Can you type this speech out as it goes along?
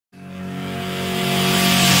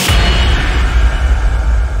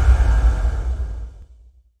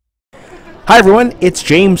Hi everyone, it's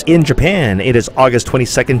James in Japan. It is August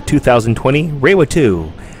 22nd, 2020, Reiwa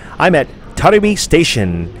 2. I'm at Tarumi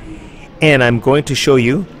Station, and I'm going to show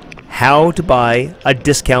you how to buy a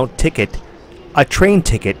discount ticket, a train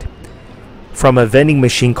ticket, from a vending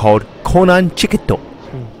machine called Kounan Chiketo.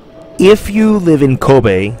 If you live in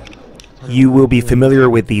Kobe, you will be familiar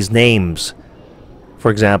with these names. For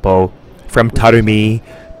example, from Tarumi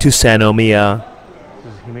to Sanomiya,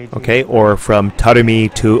 okay, or from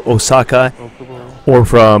Tarumi to Osaka, or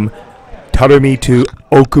from Tarumi to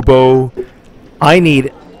Okubo. I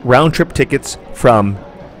need round-trip tickets from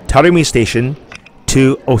Tarumi Station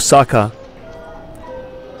to Osaka.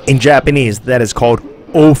 In Japanese, that is called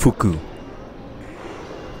ofuku.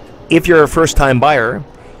 If you're a first-time buyer,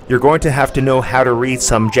 you're going to have to know how to read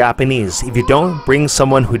some Japanese. If you don't, bring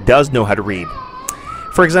someone who does know how to read.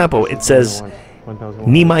 For example, it says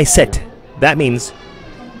 "nimai set." That means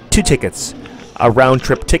 2 tickets, a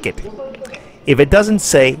round-trip ticket. If it doesn't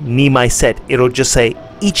say "nimai set," it'll just say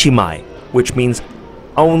 "ichimai," which means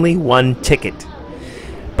only 1 ticket.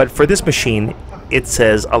 But for this machine, it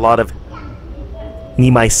says a lot of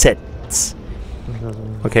 "nimai sets,"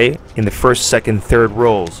 okay, in the first, second, third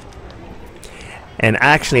rows. And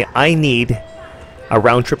actually, I need a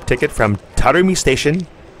round-trip ticket from Tarumi Station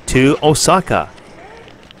to Osaka.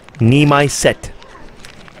 Nimai set.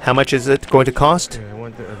 How much is it going to cost?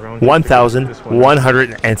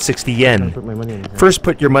 1,160 yen. First,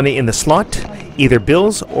 put your money in the slot, either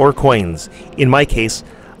bills or coins. In my case,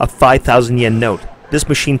 a 5,000 yen note. This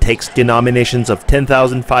machine takes denominations of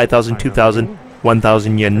 10,000, 5,000, 2,000,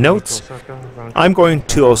 1,000 yen notes. I'm going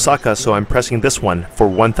to Osaka, so I'm pressing this one for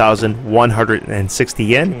 1,160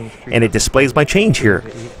 yen, and it displays my change here.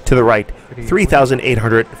 To the right,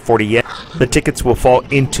 3,840 yen. The tickets will fall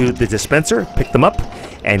into the dispenser. Pick them up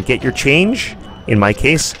and get your change. In my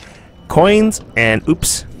case, coins and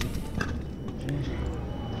oops,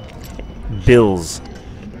 bills.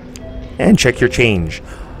 And check your change.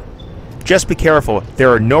 Just be careful,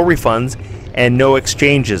 there are no refunds and no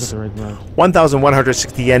exchanges.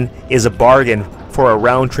 1,160 yen is a bargain for a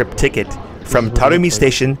round-trip ticket from Tarumi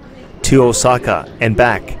Station to Osaka and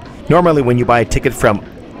back. Normally when you buy a ticket from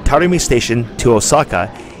Tarumi Station to Osaka,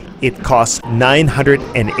 it costs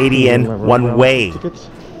 980 yen one way.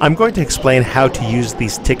 I'm going to explain how to use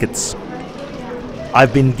these tickets.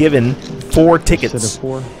 I've been given 4 tickets.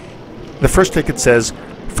 The first ticket says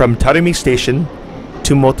from Tarumi Station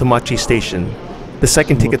to Motomachi Station. The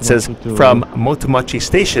second ticket says from Motomachi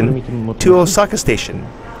Station to Osaka Station.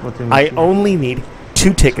 I only need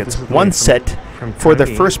 2 tickets, 1 set for the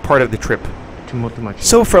first part of the trip.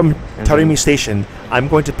 So from Tarumi Station, I'm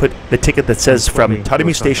going to put the ticket that says from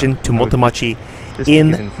Tarumi Station to Motomachi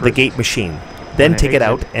in the gate machine. Then take it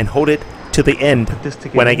out and hold it to the end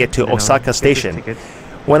when I get to Osaka Station.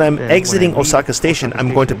 When I'm exiting Osaka Station,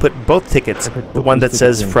 I'm going to put both tickets, the one that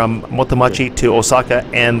says from Motomachi to Osaka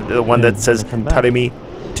and the one that says Tarumi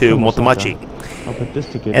to Motomachi.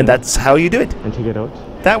 And that's how you do it.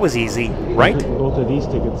 That was easy, right?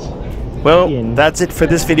 Well, that's it for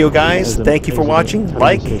this video, guys. Thank you for watching.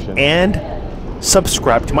 Like and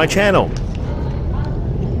subscribe to my channel.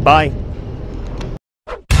 Bye.